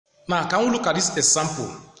Now, can we look at this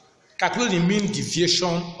example? Calculate the mean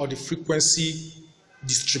deviation or the frequency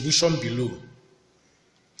distribution below.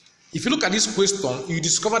 If you look at this question, you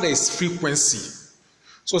discover there is frequency.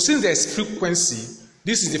 So since there is frequency,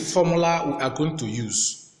 this is the formula we are going to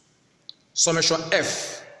use. Summation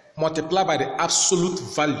f multiplied by the absolute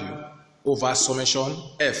value over summation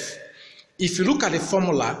f. If you look at the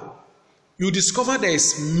formula, you discover there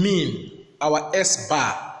is mean, our S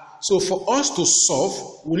bar. So for us to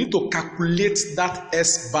solve, we need to calculate that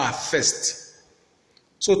S bar first.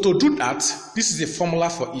 So to do that, this is the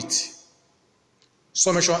formula for it.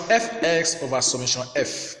 Summation fx over summation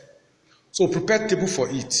f. So prepare table for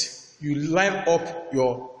it. You line up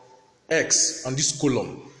your x on this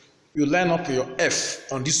column. You line up your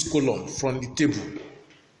f on this column from the table.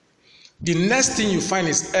 The next thing you find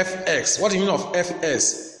is fx. What do you mean of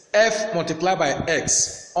fs? F multiplied by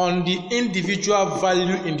x on the individual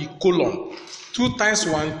value in the column. 2 times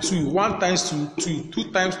 1, 2. 1 times 2, 2.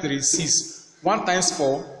 2 times 3, 6. 1 times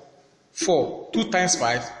 4, 4. 2 times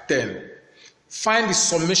 5, 10. Find the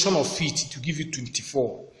summation of it to give you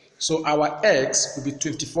 24. So our x will be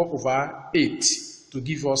 24 over 8 to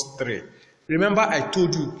give us 3. Remember I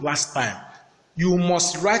told you last time, you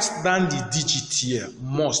must write down the digit here.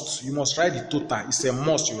 Must. You must write the total. It's a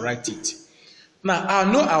must you write it. Now,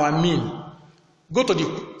 I know our mean. Go to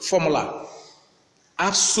the formula.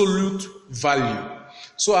 Absolute value.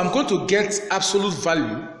 So I'm going to get absolute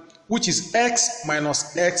value, which is x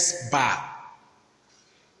minus x bar.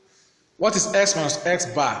 What is x minus x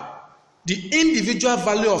bar? The individual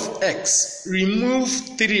value of x, remove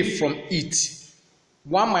 3 from it.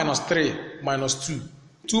 1 minus 3 minus 2.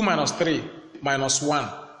 2 minus 3 minus 1.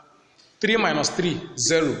 3 minus 3,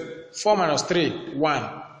 0. 4 minus 3,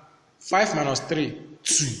 1. 5 minus 3,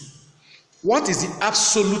 2. What is the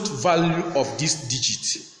absolute value of this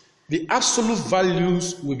digit? The absolute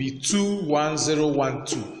values will be 2, 1, 0, 1,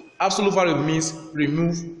 2. Absolute value means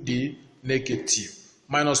remove the negative.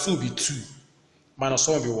 Minus 2 will be 2. Minus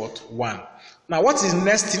 1 will be what? 1. Now, what is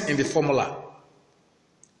next thing in the formula?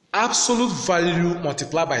 Absolute value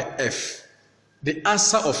multiplied by f. The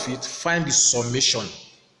answer of it, find the summation.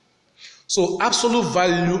 So, absolute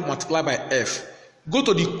value multiplied by f. Go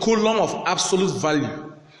to the column of absolute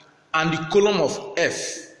value and the column of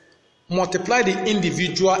f. Multiply the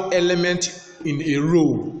individual element in a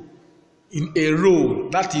row. In a row,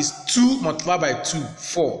 that is 2 multiplied by 2,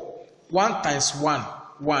 4. 1 times 1,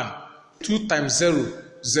 1. 2 times 0,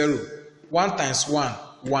 0. 1 times 1,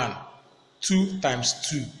 1. 2 times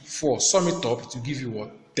 2, 4. Sum it up to give you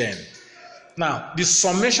what? 10. Now, the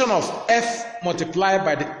summation of f multiplied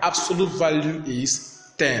by the absolute value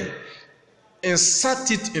is 10.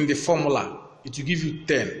 Insert it in the formula. It will give you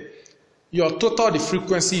 10. Your total, the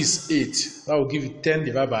frequency is 8. That will give you 10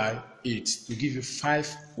 divided by 8 to give you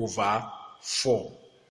 5 over 4.